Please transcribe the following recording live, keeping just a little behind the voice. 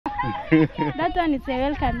That one is a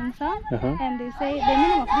welcoming song, and they say the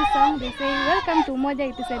meaning of this song. They say, "Welcome to Umoja.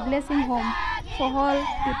 It is a blessing home for all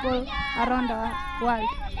people around the world."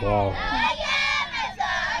 Wow.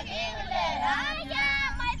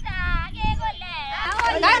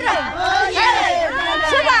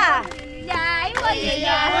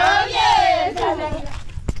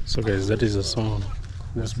 So guys, that is a song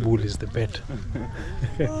whose bull is the bet.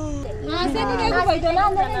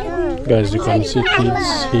 Guys, you can see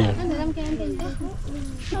kids here.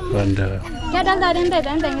 And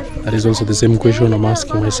that is also the same question I'm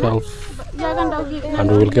asking myself.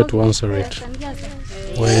 And we will get to answer it.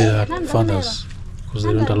 Why are fathers? Because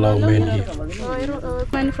they don't allow men here.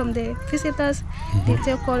 Men from the visitors, they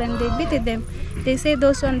take call and they beat them. They say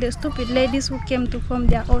those are the stupid ladies who came to form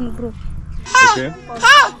their own group. Okay.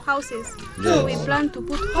 Houses. So we plan to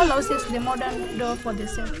put all houses the modern door for the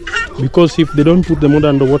same. Because if they don't put the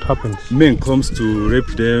modern door, what happens? Men comes to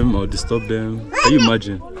rape them or disturb them. Can you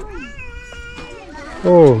imagine?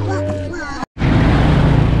 Oh man.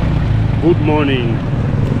 Good morning.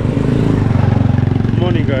 Good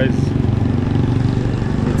morning, guys.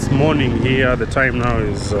 It's morning here. The time now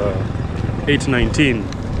is 8:19.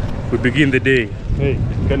 We begin the day. Hey,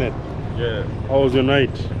 Kenneth. Yeah. How was your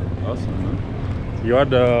night? Awesome, man. You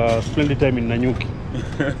had a splendid time in Nanyuki.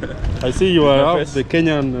 I see you are the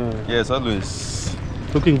Kenyan. Yes, always.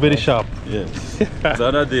 Looking very sharp. Yes. It's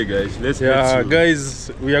another day, guys. Let's Yeah,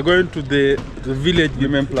 guys, we are going to the village.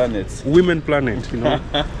 Women Planet. Women Planet, you know.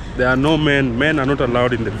 There are no men. Men are not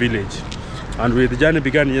allowed in the village. And the journey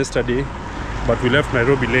began yesterday, but we left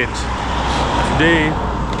Nairobi late. Today,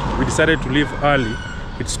 we decided to leave early.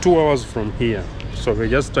 It's 2 hours from here. So we're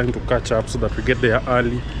just trying to catch up so that we get there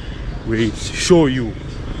early. We show you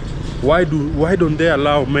why don't they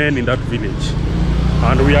allow men in that village.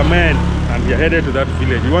 And we are men and we are headed to that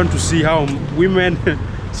village. We want to see how women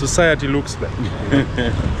society looks like.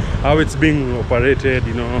 How it's being operated,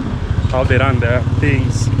 you know, how they run their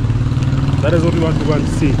things. That is what we want to go and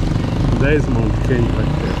see. There is Mount Kenya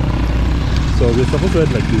right there. So we're supposed to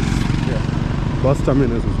head like this. Yeah. Bus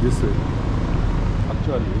terminus is this way.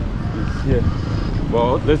 Actually, it's here.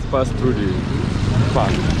 Well, let's pass through the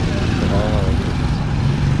park.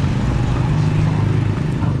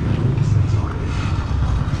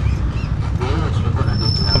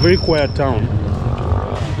 A very quiet town.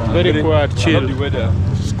 Very quiet, chill. I love the weather.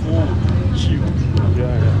 It's cool, chill.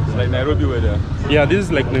 Yeah. It's like Nairobi weather. Yeah, this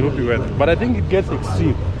is like Nairobi weather. But I think it gets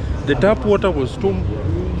extreme. The tap water was too...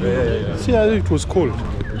 Yeah. See, it was cold.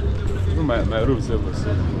 Even my room was so.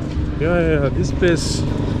 Yeah. This place,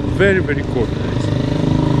 very, very cold.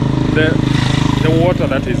 The water,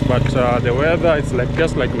 that is, but the weather is like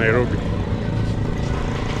just like Nairobi.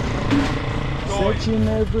 Searching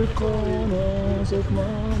every corner of my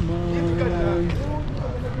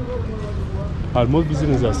mind. Most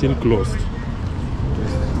businesses are still closed.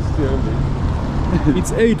 It's still late.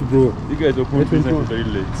 It's 8, bro. You guys open business very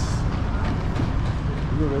late.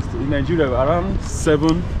 In Nigeria, around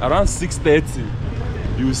 6:30,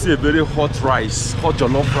 you will see a very hot rice, hot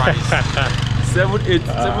jollof rice. 7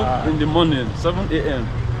 in the morning, 7 a.m.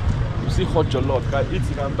 You see hot jollof. You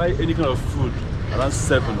can buy any kind of food around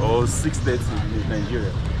 7 or 6:30 in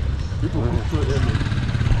Nigeria. People cook so early.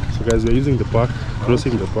 So guys, we're using the park,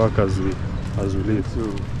 crossing the park as we leave. So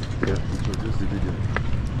yeah, introduce the video.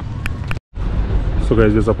 So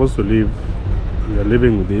guys, we're supposed to leave. We are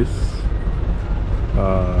leaving with this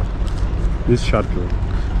shuttle,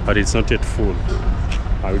 but it's not yet full.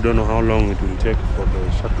 We don't know how long it will take for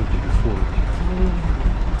the shuttle to be full.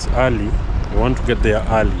 It's early. We want to get there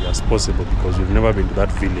early as possible because we've never been to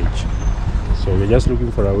that village. So we're just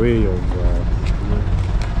looking for a way of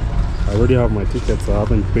I already have my tickets. I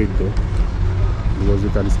haven't paid though, because we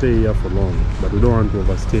can stay here for long, but we don't want to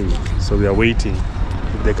overstay. So we are waiting.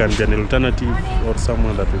 If there can be an alternative or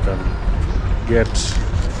someone that we can get,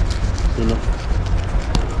 you know,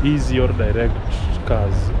 easy or direct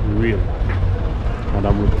cars, we will. And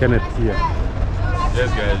I'm with Kenneth here. Yes,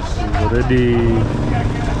 guys. He's already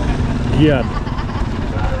geared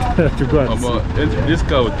to go and see. This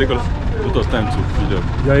car will take a lot of time to fill up.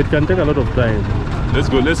 Yeah, it can take a lot of time. Let's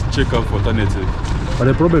go. Let's check out for alternative. But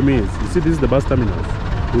the problem is, you see, this is the bus terminus.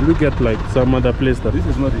 Will we get like some other place that... This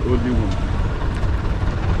is not the only one.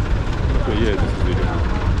 Okay, yeah, this is the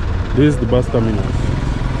one. This is the bus terminus.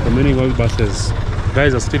 Remaining all buses.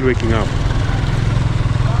 Guys are still waking up.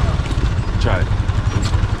 Chai.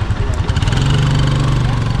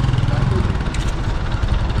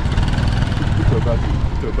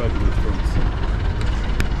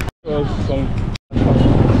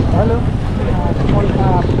 Hello.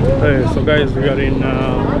 Hey, so guys, we are in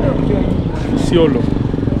Siolo.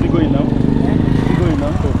 Is it going now? Is it going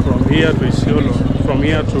now? So from here to Isiolo, from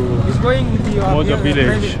here to It's going with your Umoja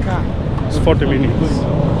village, private car. it's 40 minutes.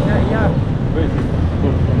 Yeah. Where is it? So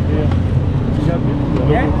from here,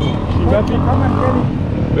 Come and tell him.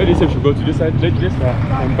 Where do you say we should go to this side? This side?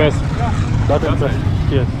 M-Pesa. That M-Pesa.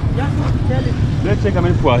 Yes. Just tell him. Let's check how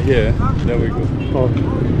many people are here. There we go. Okay.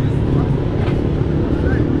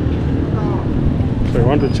 So I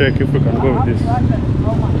want to check if we can go with this.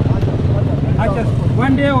 Just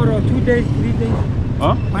 1 day or 2 days, 3 days?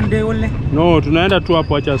 Huh? 1 day only? No, tunaenda tu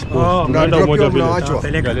hapo acha sports. Oh, Tunaenda Umoja village.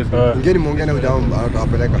 Yeah, let's go. Ngeni muongea huyu down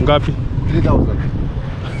atapeleka Ngapi? 3000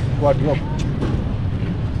 kwa drop.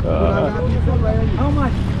 How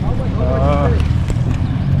much?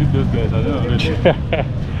 Leave those guys, I don't know already.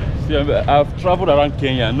 See, I've traveled around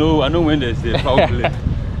Kenya. I know when there's a foul play.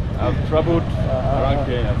 I've traveled around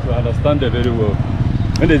Kenya, so I understand it very well.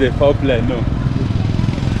 When there's a foul play, I know.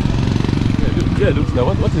 Yeah, it looks like,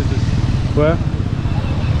 what is this? Where?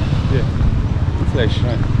 Yeah, looks like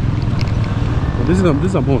shrine. Well, this is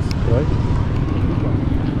a mosque, right?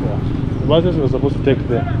 Yeah. The buses were supposed to take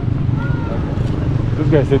there. This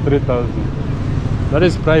guy said 3,000. That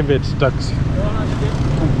is private taxi.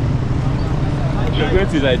 We're going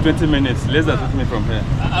to like 20 minutes, less than 20 minutes from here.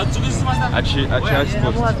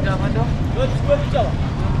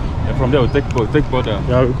 Yeah, from there we'll take boat down.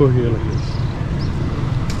 Yeah, we go here like this.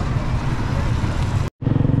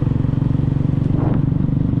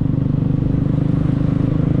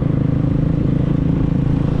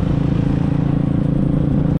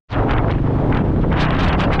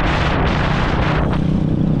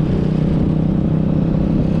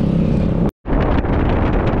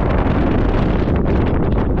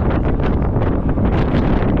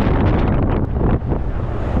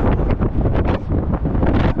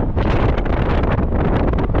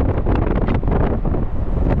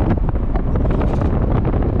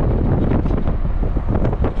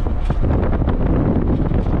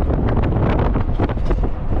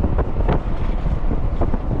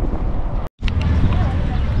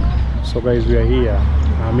 So guys, we are here.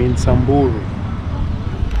 I'm in Samburu,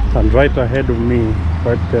 and right ahead of me,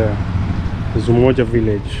 right there, is Umoja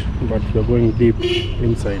village, but we are going deep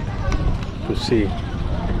inside to see.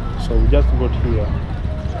 So we just got here.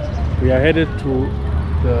 We are headed to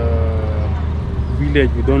the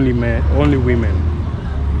village with only women.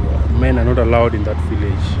 Men are not allowed in that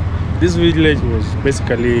village. This village was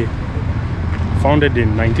basically founded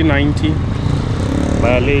in 1990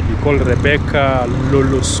 by a lady called Rebecca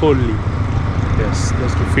Lolosoli. Yes,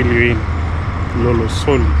 just to fill you in.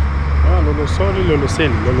 Lolosoli.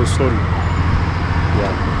 Lolosoli.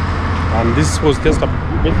 Yeah. And this was just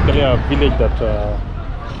basically a village that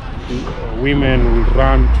women will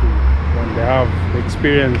run to when they have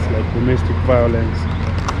experience like domestic violence,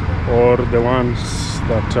 or the ones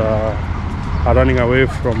that are running away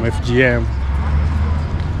from FGM.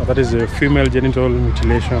 That is a female genital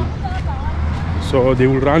mutilation. So they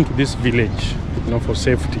will run to this village, for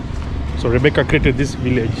safety. So Rebecca created this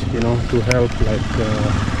village, to help like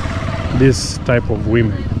this type of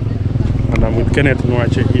women. And I'm with Kenneth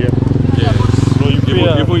Nwache here. Yes. So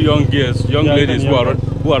even young girls, ladies who are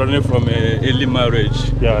running from early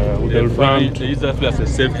marriage. They'll run. They use that place as a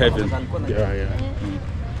safe haven.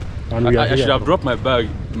 And I should have dropped my bag,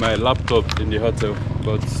 my laptop in the hotel,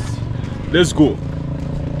 but let's go.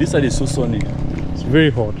 This side is so sunny. It's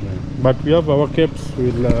very hot, man. But we have our caps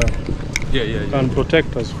will can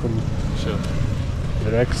protect us from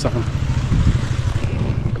direct sun.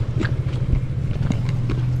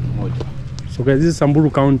 So guys, this is Samburu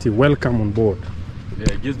County. Welcome on board.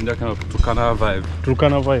 Yeah, it gives me that kind of Turkana vibe.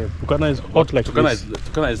 Turkana is hot like this.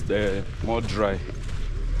 Turkana is more dry.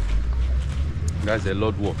 That's the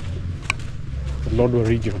Lodwar. The Lodwar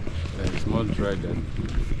region. Yeah, it's more dry than.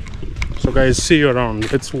 So guys, see you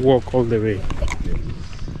around. Let's walk all the way.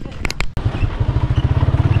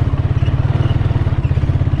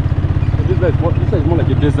 This is more like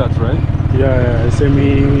a desert, right? Yeah,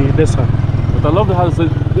 semi-desert. But I love the house.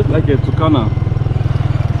 It's like a Turkana.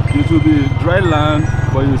 It will be dry land,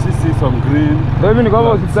 but you see some green. You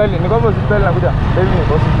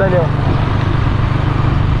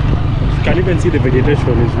can even see the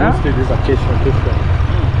vegetation is mostly this acacia different.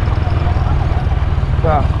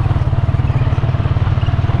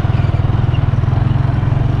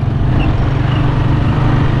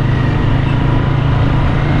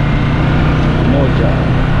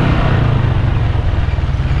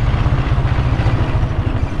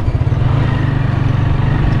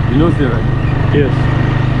 You know there, right? Yes.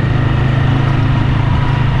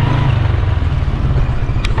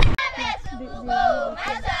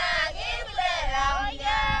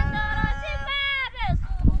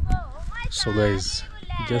 So guys,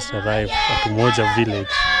 we just arrived at Umoja village.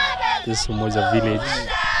 This is Umoja village,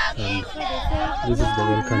 and this is the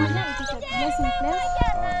welcoming. It is a blessing place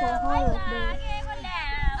for all of the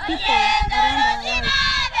people around the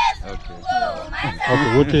world. Okay,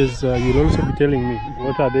 what is, you'll also be telling me,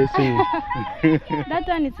 what are they saying? That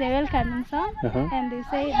one is a welcoming song, and they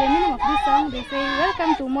say, the meaning of this song, they say,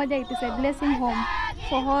 welcome to Umoja, it is a blessing home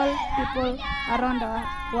for all people around the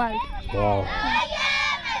world. Wow.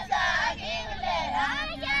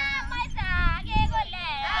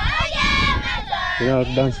 You know how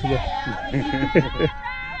to dance there?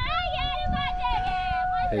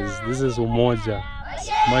 This is Umoja,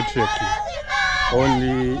 matriarchy.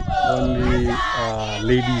 Only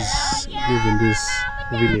ladies live in this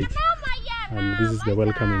village, and this is the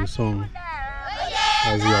welcoming song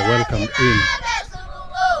as you are welcomed in.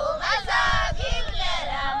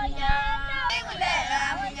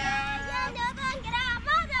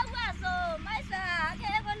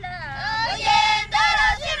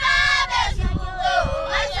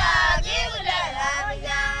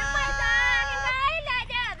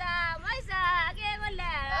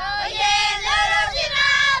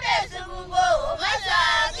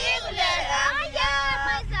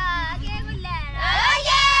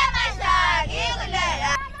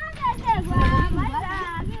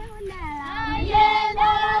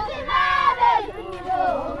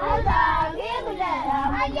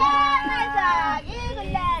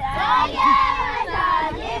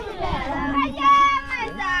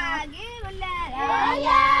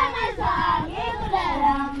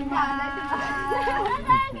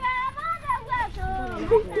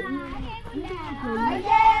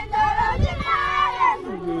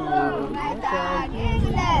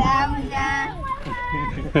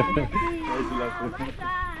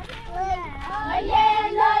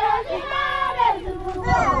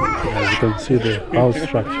 As you can see, the house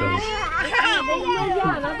structures.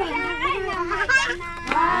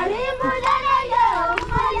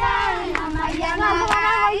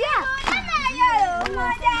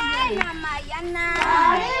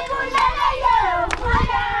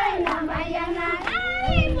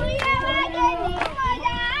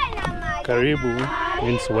 Karibu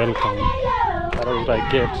means welcome. That's what I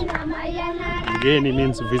get. Mgeni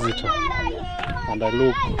means visitor, and I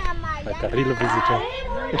look like a real visitor.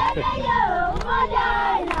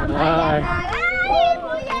 Hi.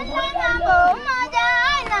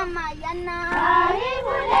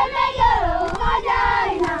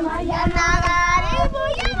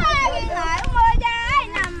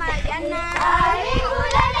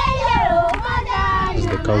 This is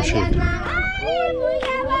the cow shed.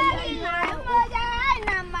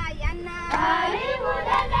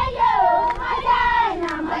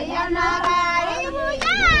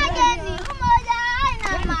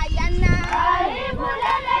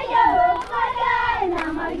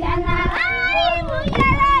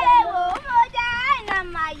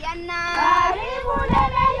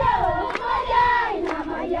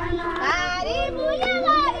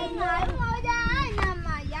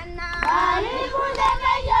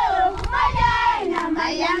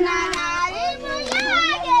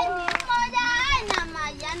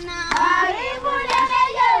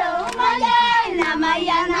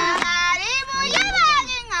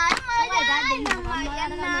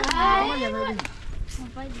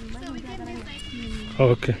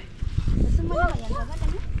 Okay.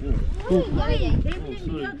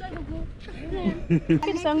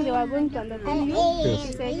 This song they were going to entertain you.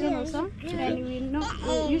 It's a hymn song, and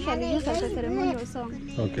we usually use as a ceremonial song.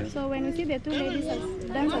 Okay. So when you see the two ladies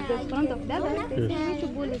dance at the front of the other, they say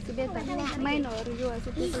which bull is better, mine or yours.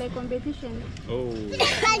 It is like competition. Oh.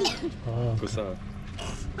 Ah.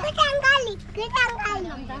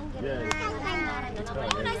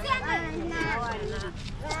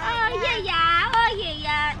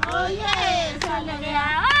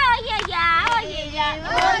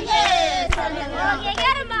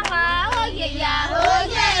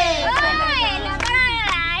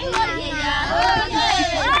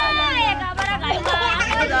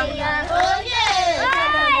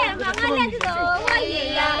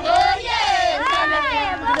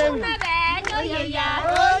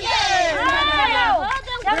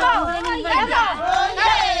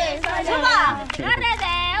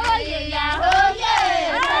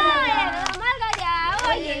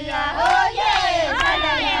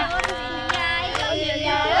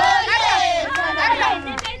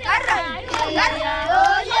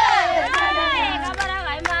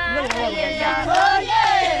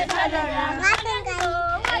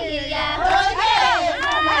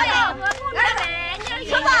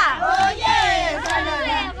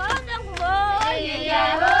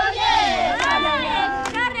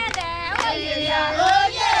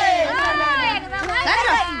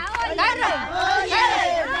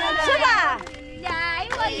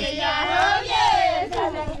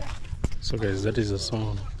 So guys, that is a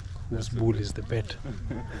song whose bull is the pet.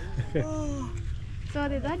 So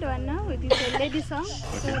the third one now, it is a lady song.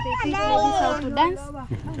 So they teach ladies how to dance.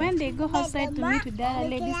 When they go outside to meet with the other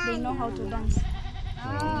ladies, they know how to dance.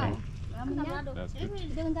 That's good.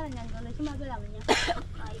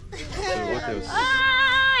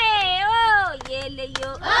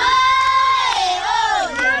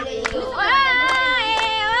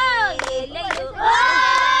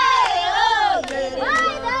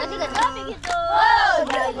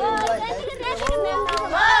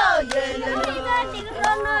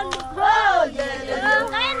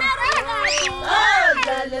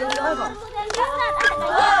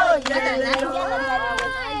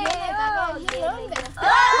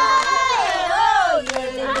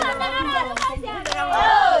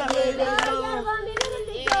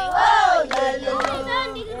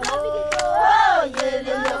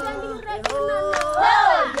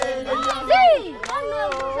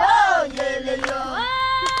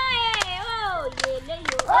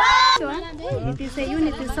 It is a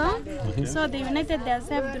unity song, so they united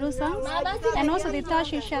themselves through songs, and also they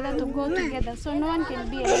touch each other to go together, so no one can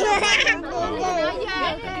be alone.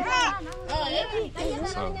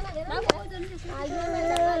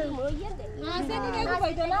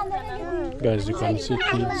 Guys, you can see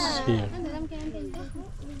kids here.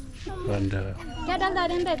 And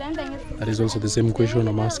that is also the same question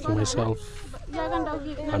I'm asking myself,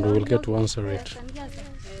 and we will get to answer it.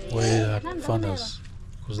 Why are fathers?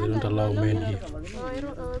 Because they don't allow men here.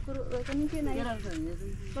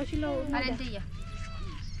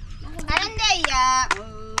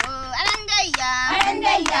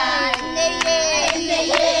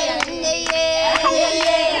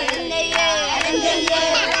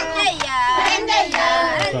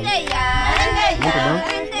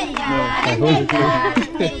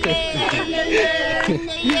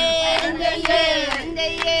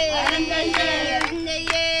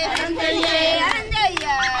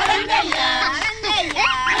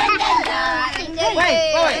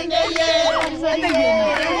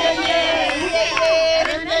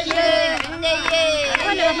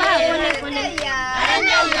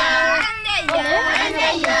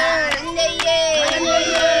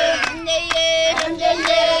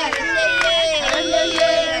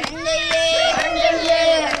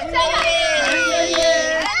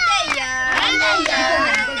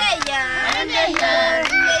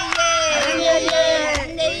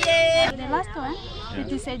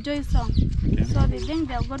 It is a joy song. So they thank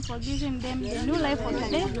their God for giving them the new life for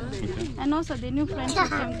today, and also the new friends who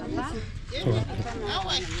came to pass.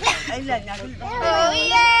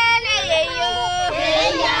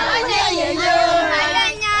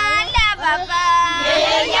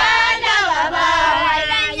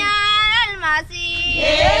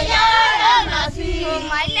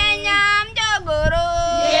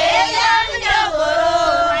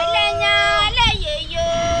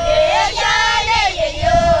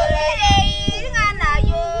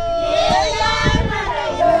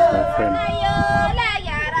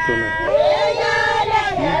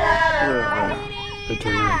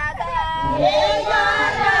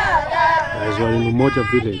 As well in Umoja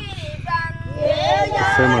village,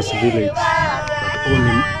 a famous village, but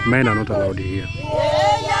only men are not allowed here.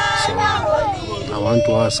 So I want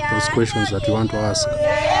to ask those questions that you want to ask.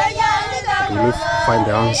 We will find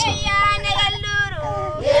the answer.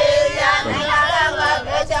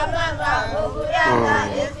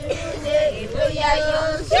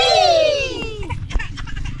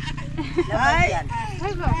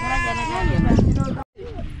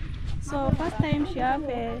 So first time she have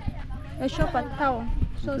a shop at town.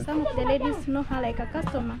 So some of the ladies know her like a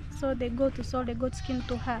customer. So they go to sell the goat skin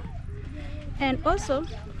to her. And also,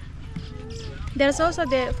 there's also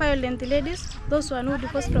the violent ladies, those who are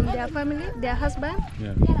divorced from their family, their husband.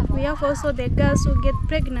 Yeah. We have also the girls who get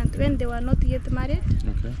pregnant when they were not yet married.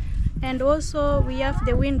 Okay. And also we have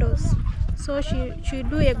the widows. So she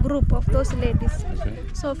do a group of those ladies. Okay.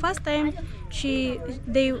 So first time they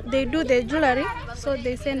do the jewelry, so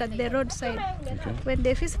they send at the roadside. Okay. When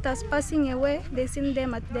the visitors passing away, they send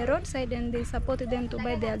them at the roadside and they support them to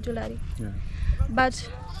buy their jewelry. Yeah. But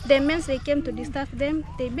the men, they came to disturb them,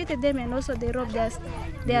 they beat them and also they rob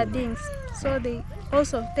their things. So they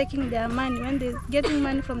also taking their money. When they getting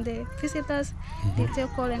money from the visitors, they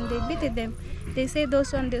take all and they beat them. They say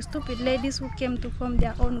those are the stupid ladies who came to form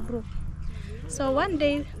their own group. So one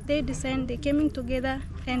day they decided they came together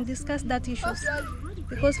and discussed that issues.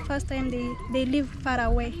 Because first time they live far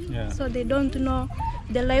away, Yeah. so they don't know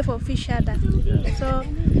the life of each other. Yeah. So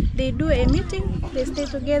they do a meeting, they stay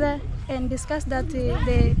together and discuss that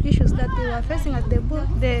the issues that they were facing at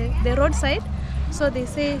the roadside. So they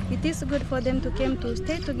say it is good for them to come to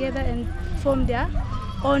stay together and form their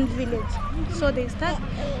own village. So they start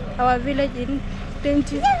our village in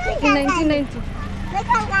 1990.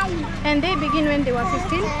 And they begin when they were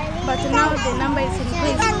 15, but now the number is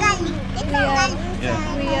increased.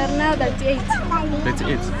 We are now 38.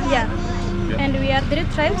 38? Yeah. And we are 3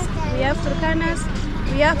 tribes. We have Turkanas,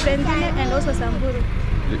 we have Rendile, and also Samburu.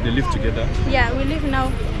 They live together? Yeah, we live now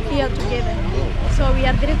here together. So we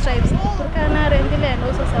are 3 tribes, Turkana, Rendile, and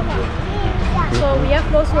also Samburu. So we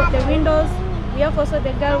have also the windows, we have also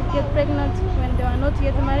the girl who get pregnant when they are not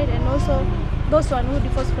yet married, and also those one who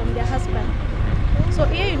divorce from their husband. So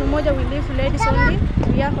here in Umoja we live ladies only,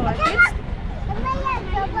 we have our kids.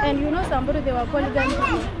 And you know Samburu, they were polygamy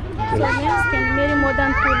people. So men can marry more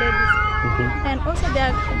than 2 ladies. And also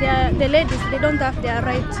the ladies, they don't have their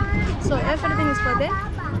rights. So everything is for the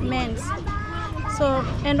men. So,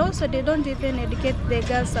 and also they don't even educate the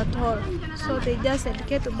girls at all. So they just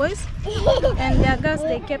educate the boys, and their girls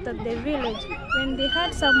they kept at the village. When they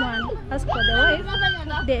had someone ask for the wife,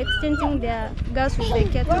 they exchanging their girls with the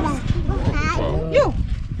kettles.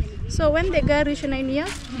 So when the girl reaches 9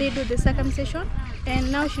 years, they do the circumcision,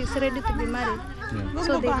 and now she's ready to be married.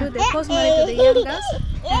 So they do the first marriage to the young girls,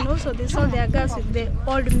 and also they sold their girls with the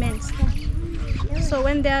old men. So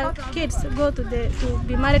when their kids go to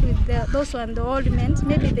be married with those one, the old men,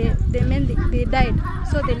 maybe the men they died.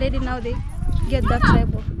 So the lady now they get that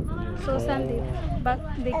tribal. So Sunday back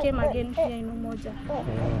they came again here in Umoja.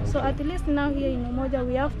 So at least now here in Umoja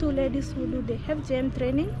we have 2 ladies who do the FGM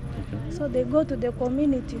training. So they go to the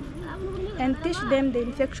community and teach them the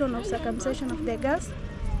infection of circumcision of the girls,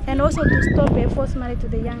 and also to stop a forced marriage to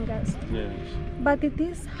the young girls. Yes. But it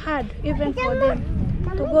is hard even for them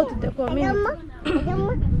to go to the community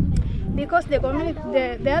because the community,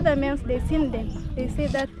 the other men, they seen them. They say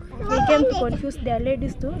that they came to confuse their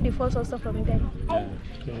ladies to divorce also from them.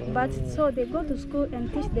 But so they go to school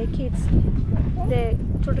and teach the kids, the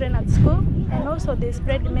children at school, and also they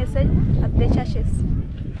spread the message at the churches.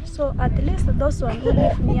 So at least those ones who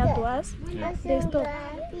live near to us, they stop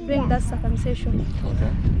doing that circumcision.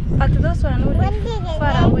 But those ones who live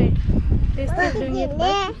far away, they still doing it,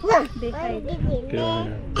 but they hide. They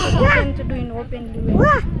tend to do it openly.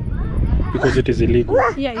 Because it is illegal.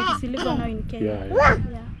 Yeah, it is illegal now in Kenya. Yeah.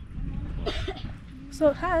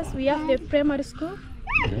 So as we have the primary school,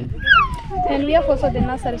 and we have also the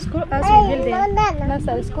nursery school. As we build the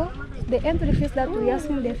nursery school, the entry fees that we ask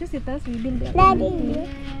the visitors, we build the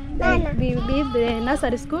we build the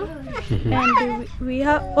nursery school, and we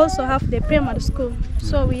also have the primary school.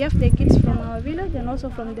 So we have the kids from our village and also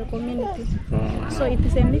from the community. So it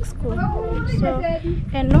is a mixed school. So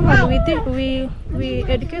and normally we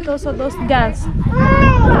educate also those girls who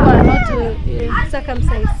are not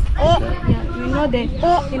circumcised. Yeah, we know that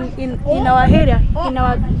in our area,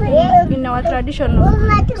 in our traditional,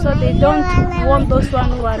 so they don't want those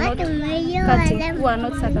one who are not cutting, who are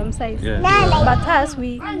not circumcised. But us,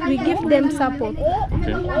 we give them support,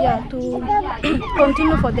 to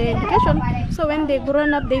continue for their education. So when they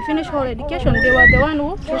grown up, they finish whole education, they were the one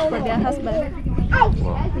who pushed for their husband.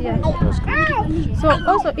 Yeah. So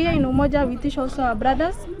also here in Umoja, we teach also our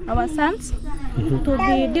brothers, our sons, to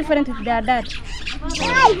be different with their dad.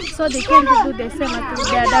 So they can do the same as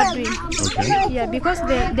their dad doing. Yeah, because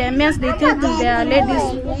the men, they treat their ladies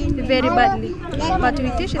very badly. But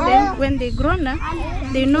we teach them when they grown up,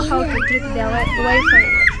 they know how to treat their wife well.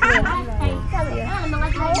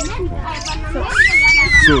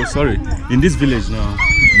 So sorry, in this village now,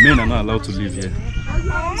 men are not allowed to live here.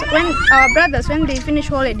 So when our brothers, when they finish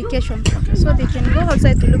whole education, so they can go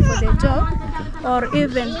outside to look for their job, or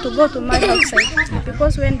even to go to marry outside.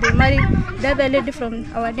 Because when they marry the other lady from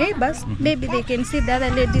our neighbors, maybe they can see the other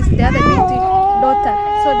ladies, the other lady's daughter,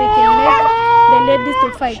 so they can make the ladies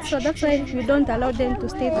to fight. So that's why we don't allow them to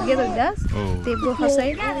stay together with us. They go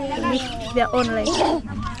outside to live their own life.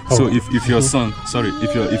 So if your son,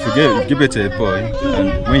 if you give it to a boy,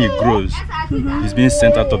 and when he grows, he's being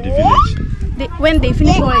sent out of the village. When they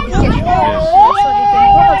finish all education, so they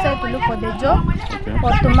can go outside to look for the job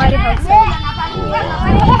or to marry outside.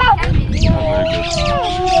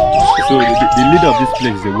 So the leader of this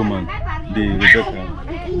place is a woman, the Rebecca.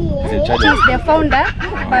 She's the founder,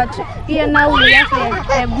 but here now we have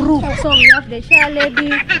a group. So we have the chair lady,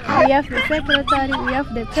 we have the secretary, we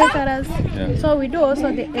have the treasurers. So we do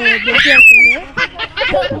also the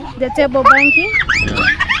table banking.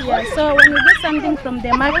 Yeah, so when we get something from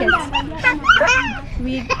the market,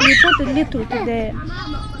 we put a little to the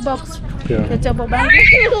box, the table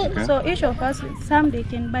banking. So each of us, some they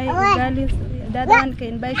can buy ugali, the other one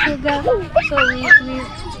can buy sugar. So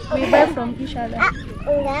we buy from each other.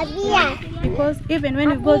 Because even when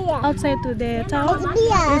we go outside to the town,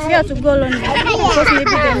 we fear to go alone because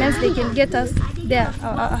maybe the men they can get us there,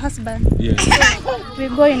 our husband. Yeah. So we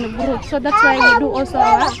go in a group. So that's why we do also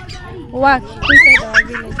our work inside our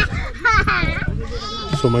village.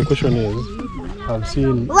 So my question is, I've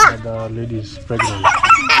seen other ladies pregnant.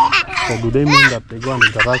 So do they mean that they go and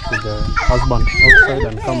interact with the husband outside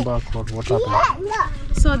and come back, or what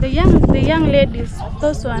happens? So the young ladies,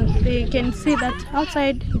 those ones, they can see that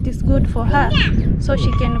outside it is good for her, so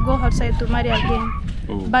she can go outside to marry again.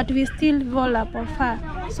 Oh. But we still follow up of her,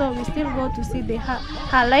 so we still go to see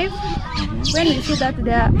her life. When we see that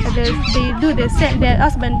they do the same, their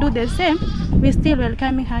husband do the same, we still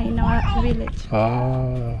welcoming her in our village.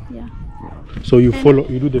 Ah. Yeah. So you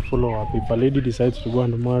do the follow up. If a lady decides to go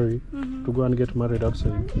and marry, to go and get married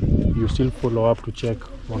outside, you still follow up to check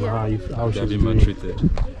on her how she's being treated,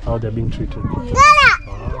 how they're being treated.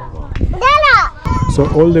 So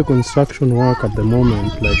all the construction work at the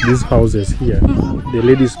moment, like these houses here, the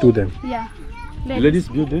ladies do them. Yeah. The ladies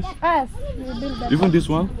build this? Us, we build that. Even this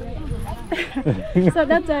one? So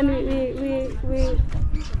that's when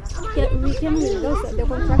we came with those the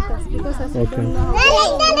contractors because as we don't know how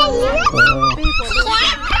to pay for them.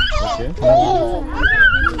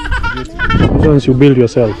 Okay. Once you build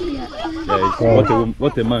yourself. Yeah,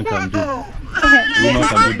 what a man can do, a woman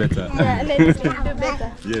can do better. Yeah, ladies can do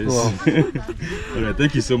better. Yes. Wow. Alright,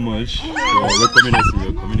 thank you so much for welcoming us in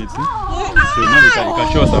your community. So now you can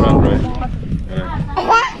show us around, right?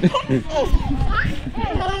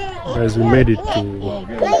 Guys, we made it to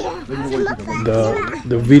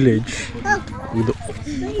the village with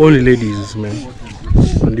only ladies, man.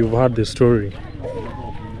 And you've heard the story.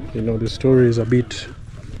 You know, the story is a bit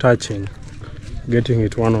touching. Getting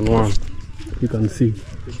it one-on-one, you can see.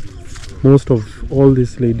 Most of all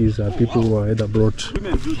these ladies are people who are either brought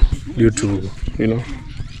due to, you know,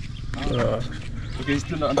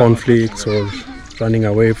 conflicts or running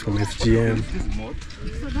away from FGM,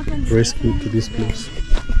 rescued to this place,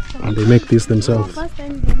 and they make this themselves. First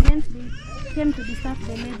time the men came to disturb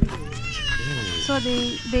the ladies, so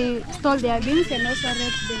they stole their beans and also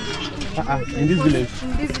raped them. In this village?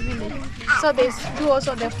 In this village. So they do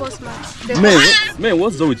also the first match. Man,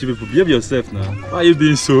 what's wrong with you people? Behave yourself now. Why are you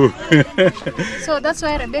being so? So that's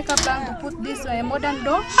why Rebecca planned to put this modern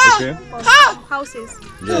door for houses.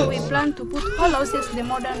 So we plan to put all houses the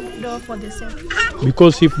modern door for the sale.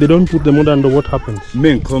 Because if they don't put the modern door, what happens?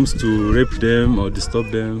 Men comes to rape them or disturb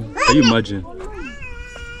them. Can you imagine?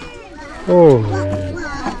 Oh,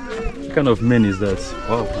 What kind of men is that?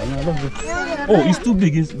 Wow, I love it. Oh, it's too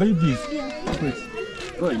big. It's very big. Wait.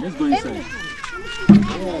 Go ahead, let's go inside.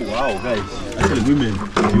 Oh wow, guys! Actually, women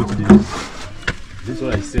built this. This is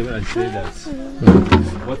what I say when I say that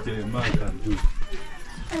what a man can do,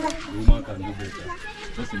 a woman can do better.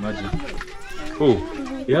 Just imagine. Oh,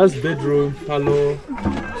 it has bedroom, parlor.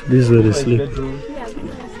 this is where they sleep. Bedroom.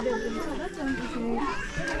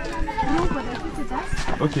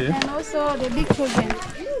 Okay. And also the big children.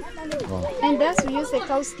 Wow. And thus we use a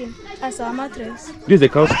cow skin as our mattress. This is a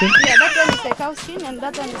cow skin? Yeah, that one is a cow skin and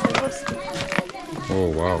that one is a goat skin. Oh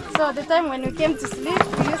wow. So the time when we came to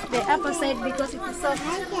sleep, we used the upper side because it is soft.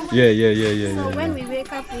 Yeah. So when we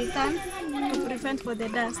wake up, we turn to prevent for the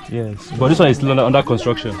dust. Yes. But this one is still under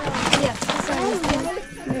construction. Yes, so we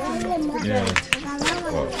still Yeah.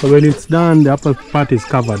 So when it's done, the upper part is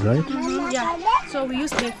covered, right? Yeah. So we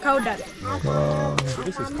use the cow dung. So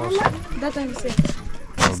this is cow skin. That one is it.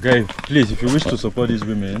 Okay, please, if you wish to support these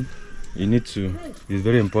women, you need to. It's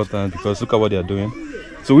very important because look at what they are doing.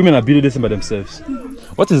 So women are building this by themselves.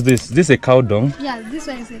 What is this? This is a cow dung? Yeah, this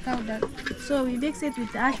one is a cow dung. So we mix it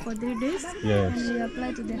with ash for 3 days Yes. and we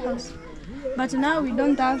apply to the house. But now we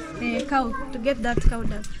don't have a cow to get that cow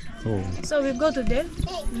dung. Oh. So we go to the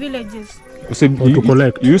villages. So to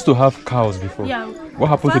collect. You used to have cows before. Yeah. What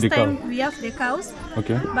happened to the First cow? time we have the cows,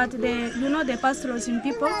 Okay. but the pastoralism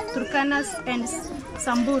people, Turkanas and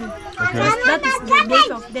Samburu. Okay. That is the base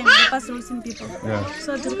of them, the pastoralism people. Yeah.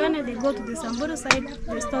 So Turkana, they go to the Samburu side,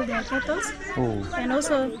 they stole their cattle, Oh. and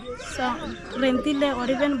also some Rentile or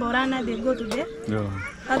even Borana, they go to the Yeah.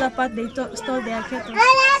 other part, they stole their cattle.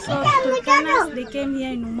 So Turkanas, they came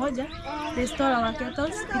here in Umoja, they stole our cattle.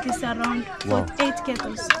 It is around 48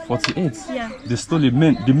 cattle. 48? Yeah. They stole it.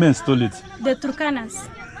 The men stole it. The Turkanas.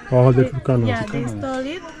 Oh, the Turkana. Yeah, they stole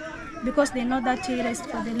it because they know that chair is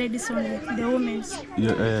for the ladies only, the women's.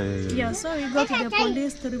 Yeah. So we go to the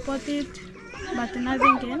police to report it, but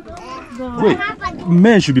nothing can go on. Wait,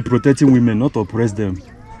 men should be protecting women, not oppress them.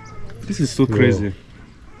 This is so crazy.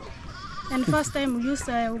 And first time we use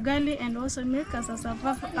ugali and also milk as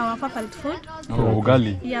our favorite food. Oh,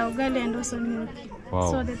 ugali. Yeah, ugali and also milk.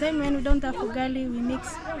 Wow. So the time when we don't have ugali, we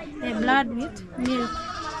mix blood with milk.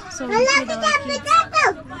 So we feed our kids.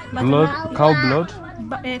 But Blood, cow blood?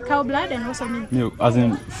 Cow blood and also milk. Milk, as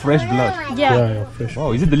in fresh blood. Yeah. Yeah, fresh.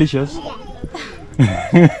 Wow, is it delicious?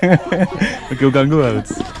 Okay, we can go out.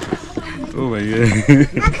 Oh my god.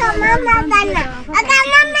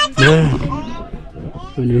 Yeah.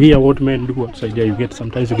 When you hear what men do outside there,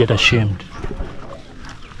 sometimes you get ashamed.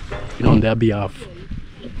 You know, on their behalf.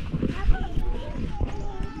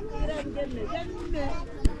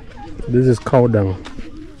 This is cow dung.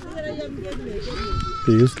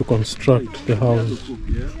 They used to construct the house.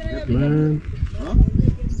 Man.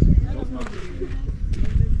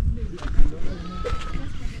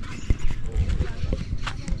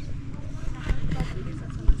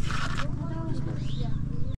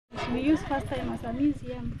 We use first time as a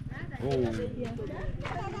museum. Oh, Yeah.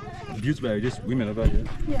 built by these women over here.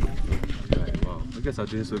 Yeah. Wow, you guys are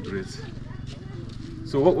doing so great.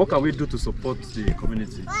 So what can we do to support the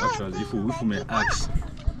community actually, if we may ask?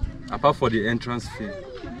 Apart from the entrance fee,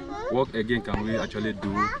 what again can we actually do?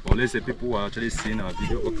 Or let's say people who are actually seeing our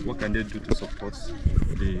video, what can they do to support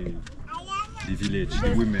the village,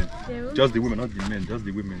 the women? Just the women, not the men, just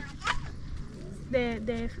the women.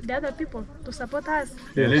 The other people to support us.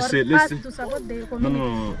 Yeah, let's say to support the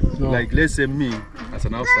community. No. Like let's say me as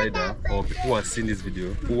an outsider or people who are seeing this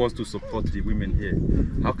video who wants to support the women here,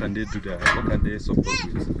 how can they do that? What can they support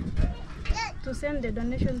with? To send the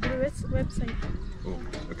donation through website. Oh,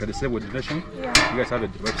 okay, they say with donation? Yeah. You guys have a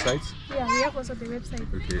website? Yeah, we have also the website.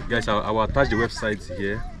 Okay, guys, I will attach the website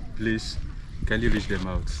here. Please, kindly reach them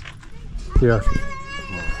out. Yeah.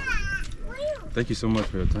 Thank you so much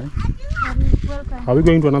for your time. Welcome. Are we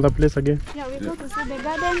going to another place again? Yeah, we go to see the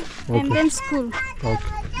garden Okay. and then school. Okay.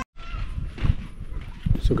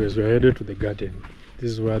 So guys, we're headed to the garden.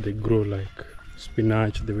 This is where they grow like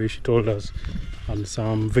spinach, the way she told us, and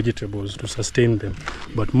some vegetables to sustain them.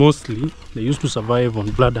 But mostly, they used to survive on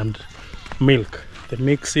blood and milk. They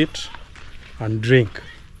mix it and drink.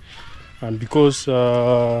 And because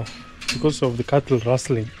of the cattle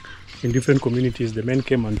rustling in different communities, the men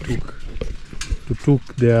came and took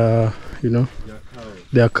their,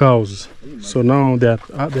 their cows. So now they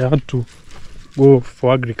had to go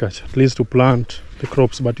for agriculture, at least to plant the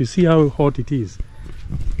crops. But you see how hot it is.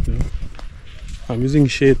 Yeah. I'm using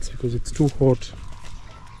shades because it's too hot.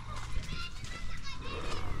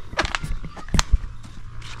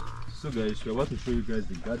 So guys, we're about to show you guys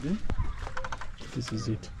the garden. This is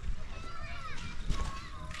it.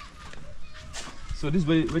 So this is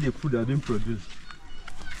where the food are being produced.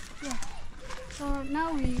 Yeah. So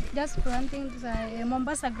now we just planting the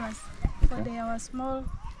Mombasa grass for our small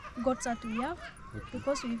goats that we have,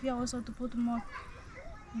 because we fear also to put more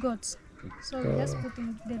goats. So we just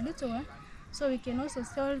putting the little one, so we can also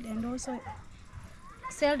sell and also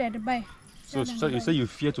sell and buy. So you say you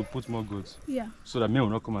fear to put more goods, Yeah. so that men will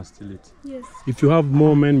not come and steal it. Yes. If you have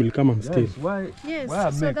more men, will come and steal. Yes, why? Yes. Why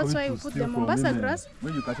are So men that's coming why to we put steal the from Mombasa women grass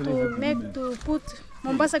when you can actually help to the women? put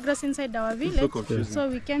Mombasa grass inside our village, confusing. so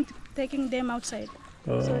we can't taking them outside.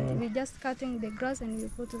 So we just cutting the grass and we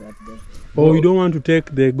put that there. Oh, you don't want to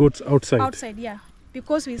take the goats outside? Outside, yeah,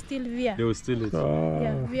 because we still wear. They will steal it.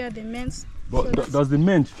 Yeah, we are the men's. But so does the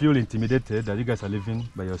men feel intimidated that you guys are living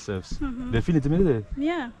by yourselves? They feel intimidated?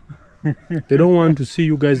 yeah. They don't want to see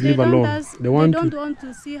you guys live alone. They don't want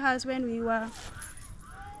to see us when we were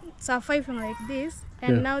surviving like this,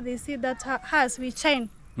 and now they see that us we shine.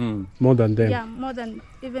 More than them. Yeah, more than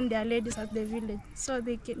even their ladies at the village. So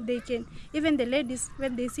they can even the ladies,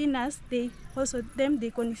 when they see us, they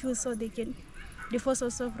confuse, so they can divorce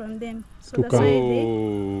also from them. So To that's come.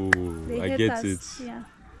 why they I hate get us. it. Yeah.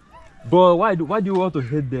 But why do you want to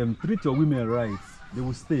hate them? Treat your women right. They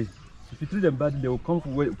will stay. If you treat them badly, they will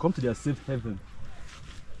come to their safe heaven.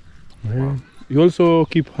 Yeah. You also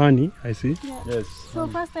keep honey, I see. Yeah. Yes. So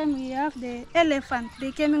first time we have the elephant.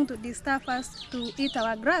 They came in to disturb us to eat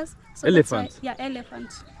our grass. So Elephant? that's why, yeah,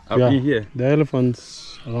 elephant. I've been here. The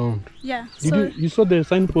elephants around. Yeah. You saw the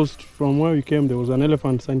signpost from where we came? There was an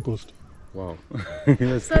elephant signpost. Wow.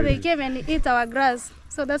 So they came and eat our grass.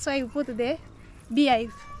 So that's why we put the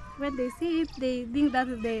beehive. When they see it, they think that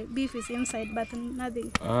the beef is inside, but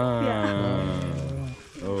nothing.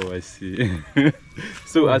 Oh, I see.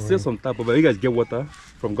 So I see some tap, but you guys get water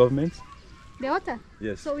from government? The water?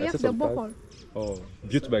 Yes. So we I have see the some tap. borehole. Oh,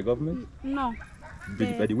 built by government? No.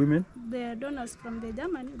 By the women? The donors from the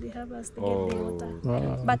Germany, they have us to get the water.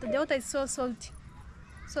 Wow. But the water is so salty.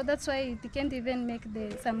 So that's why they can't even make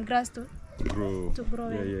some grass to grow. to grow.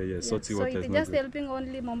 Yeah. Salty water So is it's not just good. helping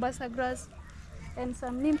only Mombasa grass and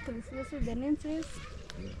some neem trees. You see the neem trees?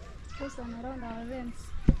 Those are around our vents.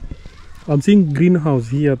 I'm seeing greenhouse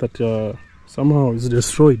here that somehow is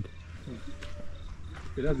destroyed.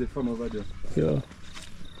 Okay, that's the farm over there. Yeah.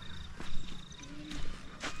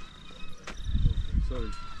 Sorry.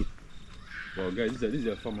 Well, guys, this is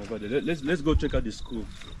a farm over there. Let's go check out the school.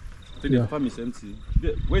 I think Yeah. the farm is empty.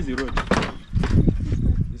 Where's the road?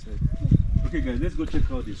 This side. Okay, guys, let's go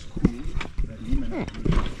check out the school.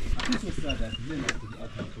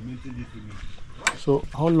 So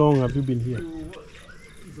how long have you been here?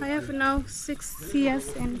 I have now 6 years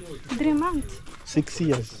and 3 months. 6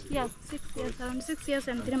 years. Yeah, 6 years. Around 6 years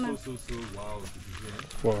and 3 months.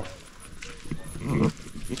 Wow.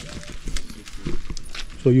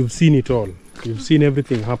 So you've seen it all. You've seen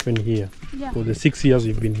everything happen here. Yeah. For the 6 years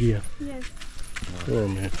you've been here. Yes. Oh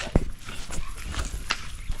man.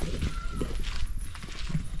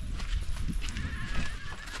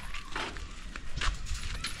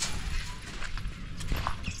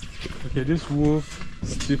 Okay, this wolf,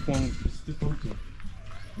 Stephen too.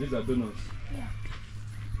 These are donuts. Yeah.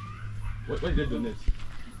 What is the donuts?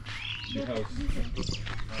 The house.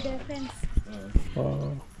 The fence.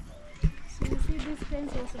 Oh. So you see this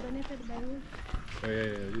fence was donated by Wolf. Oh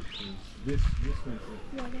yeah. This fence.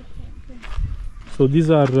 Yeah, that fence. So these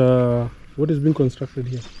are what is being constructed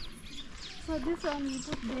here? So this one we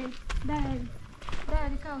put the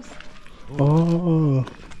dairy cows. Oh.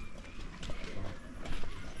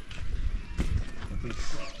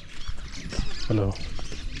 Hello.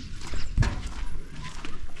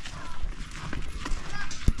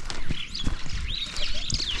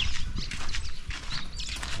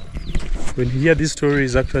 When you hear these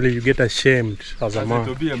stories, actually you get ashamed as a man.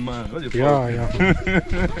 To be a man. What the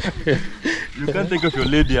Yeah. You can't take off your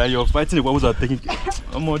lady and you're fighting the ones that are taking.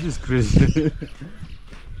 Oh, this is crazy. This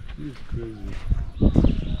is crazy.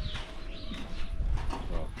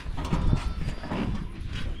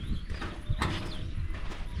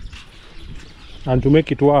 And to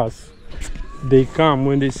make it worse, they come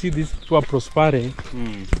when they see these two are prospering.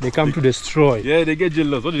 They come to destroy. Yeah, they get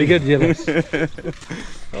jealous. What do They you get jealous.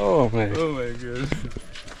 Oh man. Oh my god.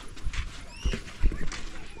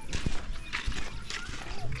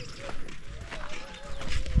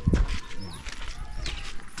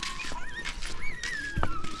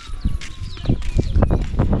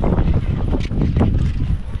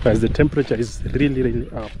 As the temperature is really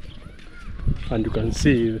up, and you can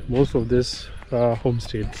see most of these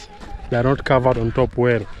homesteads, they are not covered on top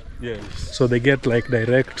well, Yes. so they get like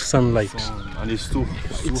direct sunlight. And it's too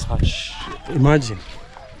harsh. Imagine.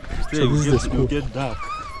 So this is the school. You get dark.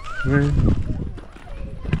 Man.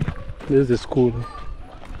 This is the school. Wow.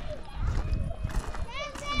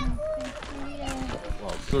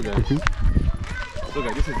 So guys,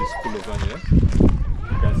 this is the school over here.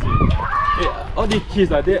 You can see. Hey, all the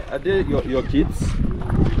kids are they your kids?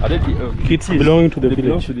 Are they the Kids belonging to the they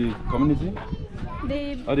belong village. to the community?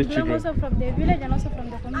 They Are the belong children? also from the village and also from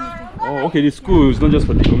the community. Oh, okay. The school is not just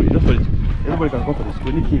for the community. Just for the, everybody can come for the school.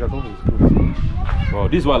 Any kid can come for the school. Wow,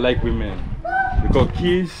 this is why I like women, because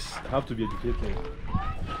kids have to be educated.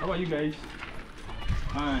 How about you guys?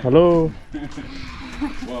 Hi. Hello.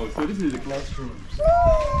 Wow. So this is the classroom.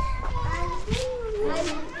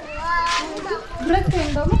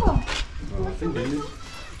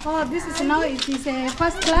 Oh, this is now it is a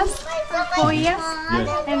first class, 4 years,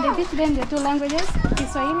 Yeah. and they teach them the 2 languages,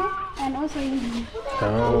 Kiswahili and also English.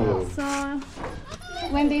 Oh. So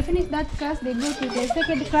when they finish that class, they go to the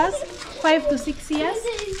second class, 5 to 6 years.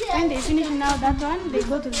 When they finish now that one, they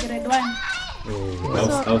go to grade 1.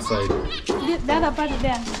 Oh, outside. The other part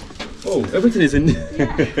there. Oh, everything is in.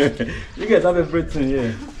 Yeah. You guys have everything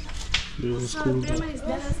here. This is So cool. Grandma is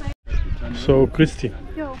the other side. So Christy,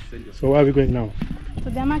 Yo, so where are we going now? to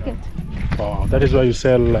the market, Wow, that is where you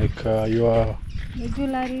sell like your the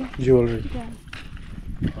jewelry. jewelry.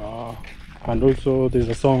 Yeah. And also there's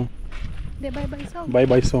a song, The bye-bye song. bye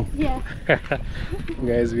bye song. Yeah.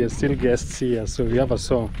 Guys, we are still guests here, so we have a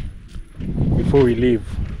song before we leave.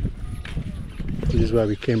 This is where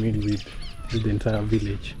we came in with the entire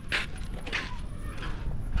village.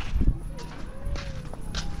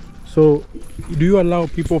 So do you allow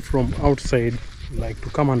people from outside like to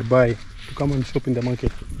come and buy, to come and shop in the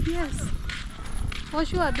market? Yes. For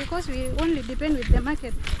sure, because we only depend with the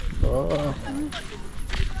market. Oh.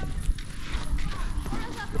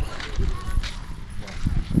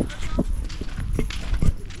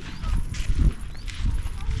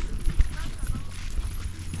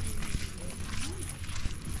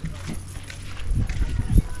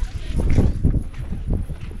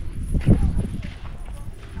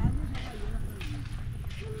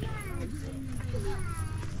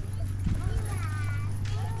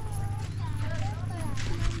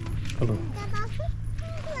 Hello.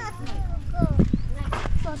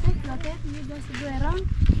 So take your tape, you just go around.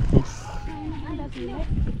 And that's it.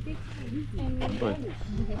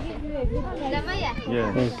 Yeah.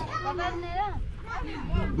 Okay.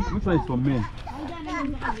 Which one is for men?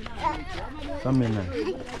 Some men.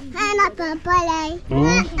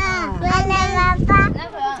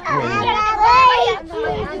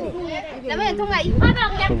 So guys,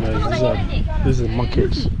 this is a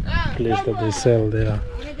market place that they sell their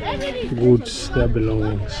goods, their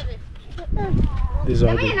belongings. These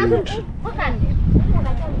are the goods.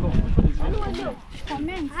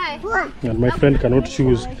 And my friend cannot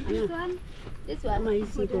choose. This one is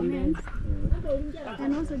for men.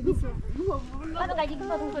 And also this one.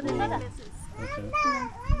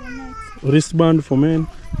 Wristband for men.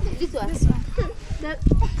 This one. That,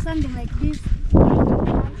 something like this.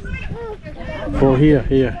 For here.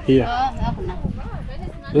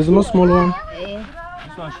 There's no small one.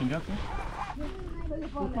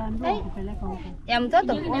 Ya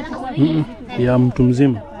mtoto? Ya mtu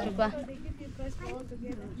mzima.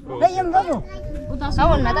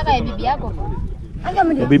 Au unataka ya bibi yako? Ya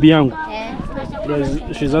bibi yangu.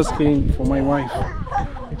 She's asking for my wife.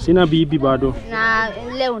 Sina bibi bado. Na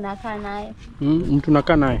leo unakaa naye. Mtu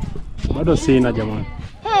nakaa naye. Bado sina jamani.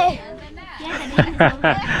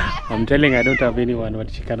 I'm telling her I don't have anyone,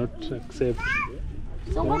 but she cannot accept.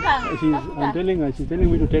 I'm telling her, she's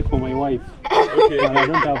telling me to take for my wife. Okay. And I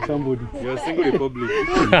don't have somebody. You're a single republic.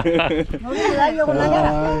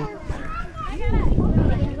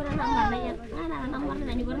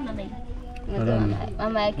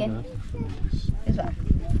 Mama yake. This one.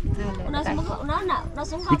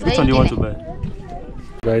 Which one do you want to buy?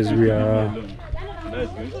 Guys, we're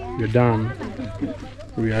done.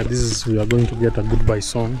 We are going to get a goodbye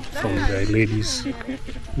song from the ladies.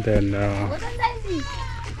 Then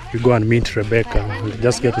we go and meet Rebecca and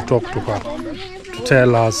just get to talk to her, to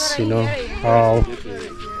tell us, you know, how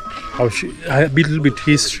she a little bit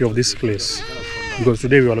history of this place, because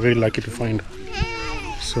today we are very lucky to find her.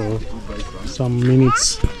 So some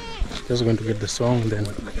minutes, just going to get the song, then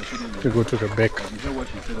we go to Rebecca.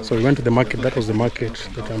 So we went to the market. That was the market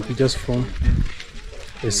that I'm just from.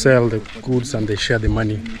 They sell the goods and they share the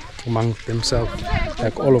money among themselves,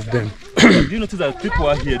 like all of them. Do you notice that people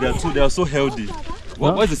are here? They are so healthy.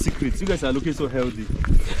 What's the secret? You guys are looking so healthy.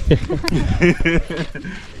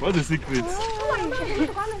 What's the secret?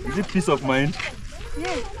 Is it peace of mind?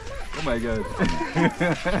 Yes. Oh my God.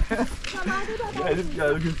 Yeah, this guy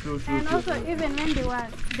looking so. And also, even when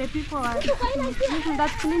the people are using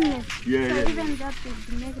that cleanness, Yeah, so yeah. even that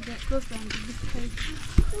would make the clothes and this place.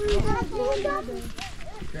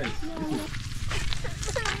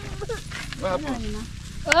 What happened?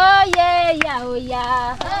 Oh yeah, yeah, oh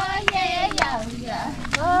yeah. Oh yeah, yeah, oh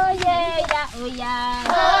yeah. Oh yeah, yeah, oh yeah.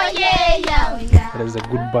 Oh yeah, yeah, oh yeah. That is a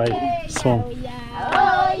goodbye song. Oh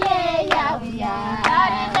yeah, yeah, oh yeah. Oh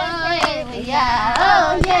yeah,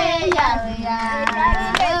 oh yeah, yeah, oh yeah.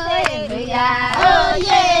 Oh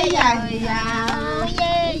yeah, yeah, oh yeah. Oh yeah,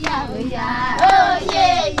 yeah, oh yeah. Oh yeah, yeah, oh yeah. Oh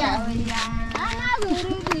yeah, yeah, oh yeah.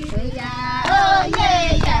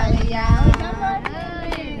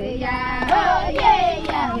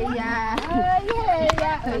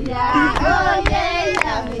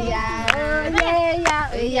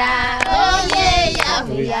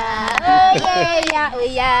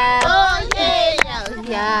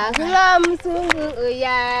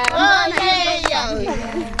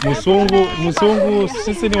 Musungu,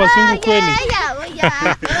 sisi ni wasungu kweli.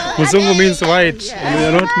 Musungu means white, and we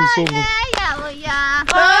are not Musungu.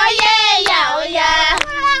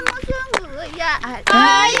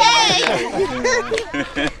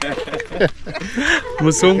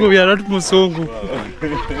 Musungu, we are not Musungu.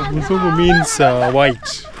 Musungu means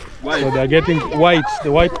white. So they are getting white.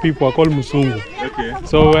 The white people are called Musungu. Okay.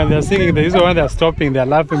 So when they are singing, this is when they are stopping, they are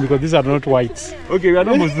laughing because these are not whites. Okay, we are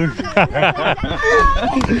not Muslim.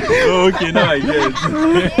 Oh, okay, now I get.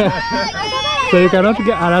 So you cannot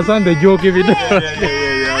understand the joke if you don't.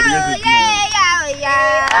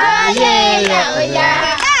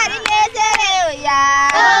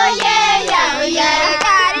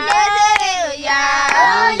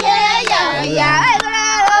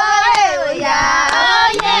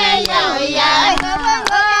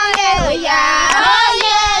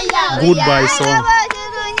 Goodbye song.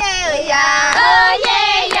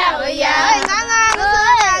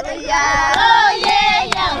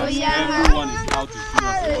 Everyone is out to see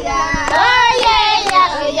us.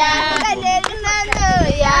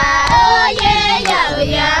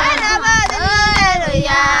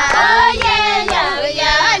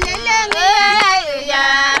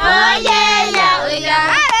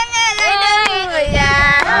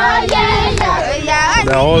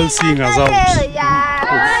 all seeing us out.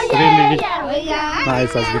 It's really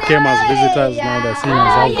nice as we came as visitors, now they're seeing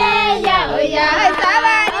us out.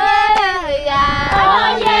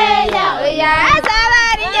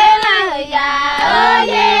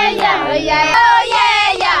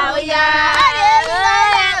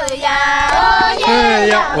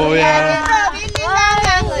 Oh yeah. Oh yeah.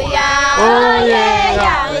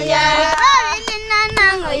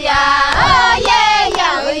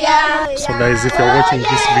 So guys, if you're watching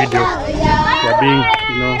this video, you're being,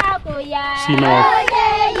 seen off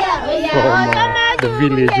from the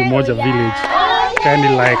village, Umoja village. Kindly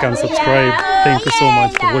like and subscribe. Thank you so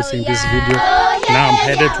much for watching this video. Now I'm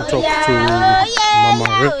headed to talk to Mama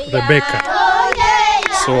Rebecca.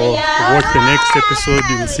 So watch the next episode,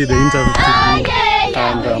 you will see the interview with me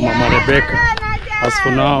and Mama Rebecca. As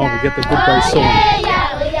for now, we get the goodbye song.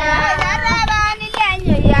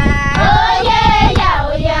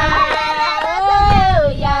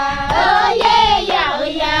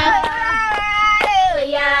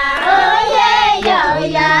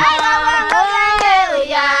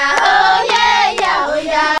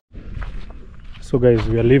 So guys,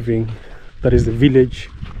 we are leaving. That is the village,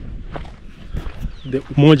 the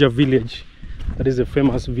Umoja village. That is a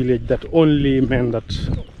famous village that only men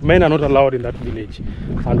are not allowed in that village.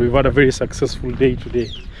 And we've had a very successful day today.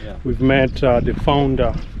 Yeah. We've met the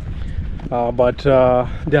founder, but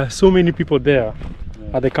there are so many people there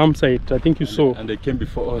at the campsite. I think you saw. And they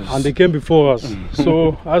came before us.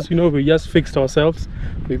 So as you know, we just fixed ourselves.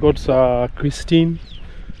 We got Christine,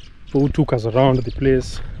 who took us around the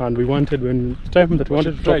place, and we wanted, when it's time that we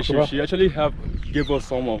wanted to talk to her. She actually gave us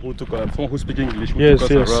someone who took us, someone who speaks English, who yes,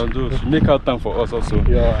 took us around. So she make out time for us also.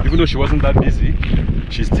 Yeah. Even though she wasn't that busy,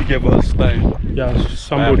 she still gave us time. Yeah,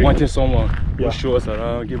 somebody. Wanting someone who show us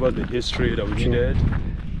around, give us the history that we needed.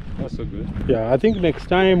 That's so good. Yeah, I think next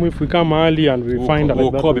time if we come early and we find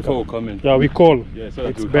we'll call before we come in. Yeah, we call. Yeah, so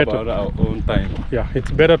it's better. Have our own time. Yeah,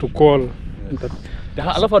 it's better to call. Yes.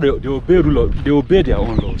 I love how they obey their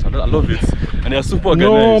own laws. I love it. And they're super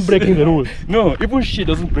No organized. breaking the rules. No, even she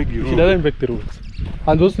doesn't break the rules. She doesn't break the rules.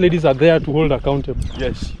 And those ladies are there to hold accountable.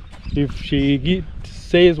 Yes. If she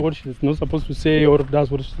says what she's not supposed to say or does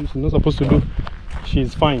what she's not supposed to do,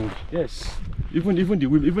 she's fined. Yes. Even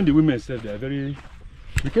the women said they are very.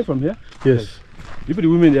 You came from here? Yes. Even the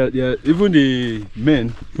women, even the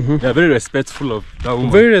men, they are very respectful of that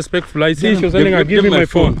woman. Very respectful. I see she was telling her, give me my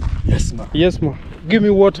phone. Yes, ma. Yes, ma. Give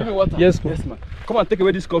me water. Give me water. Yes, ma. Yes, ma. Come and take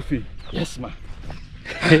away this coffee. Yes, ma.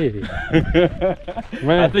 Hey.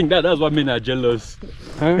 Man. I think that's why men are jealous.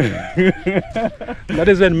 Huh? That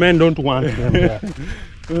is when men don't want them there.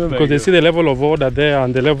 Because they see the level of order there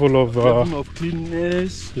and the level of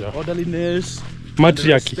cleanness, orderliness,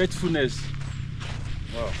 matriarchy, respectfulness.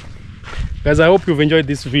 Wow. Guys, I hope you've enjoyed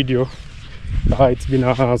this video. It's been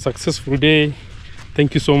a successful day.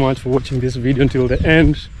 Thank you so much for watching this video until the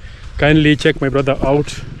end. Kindly check my brother out,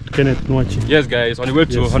 Kenneth Nwachi. Yes guys, on the way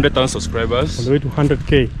to 100,000 subscribers. On the way to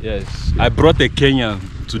 100k. Yes. I brought a Kenyan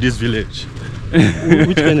to this village.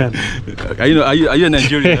 Which Kenyan? Are you a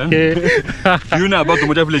Nigerian? You know about the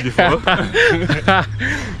Umoja village before?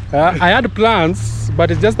 I had plans, but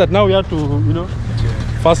it's just that now we have to,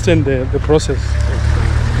 fasten the process.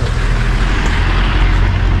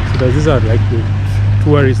 So these are like the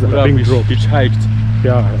tourists that are being dropped. Hitchhiked.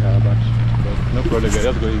 Yeah, but no problem, guys.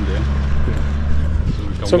 Just go in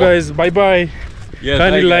there. So guys, bye bye. Yes,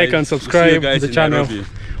 kindly like and subscribe to the channel. Nairobi.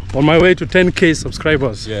 On my way to 10k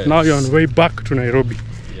subscribers. Yes. Now you're on the way back to Nairobi.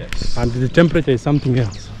 Yes. And the temperature is something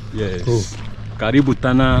else. Yes. Oh. Karibu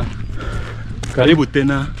tena. Karibu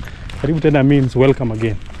tena. Karibu tena means welcome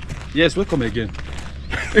again. Yes, welcome again.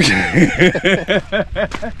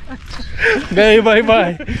 Bye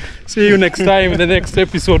bye. See you next time in the next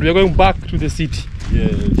episode. We're going back to the city.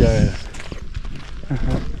 Yes. Yeah.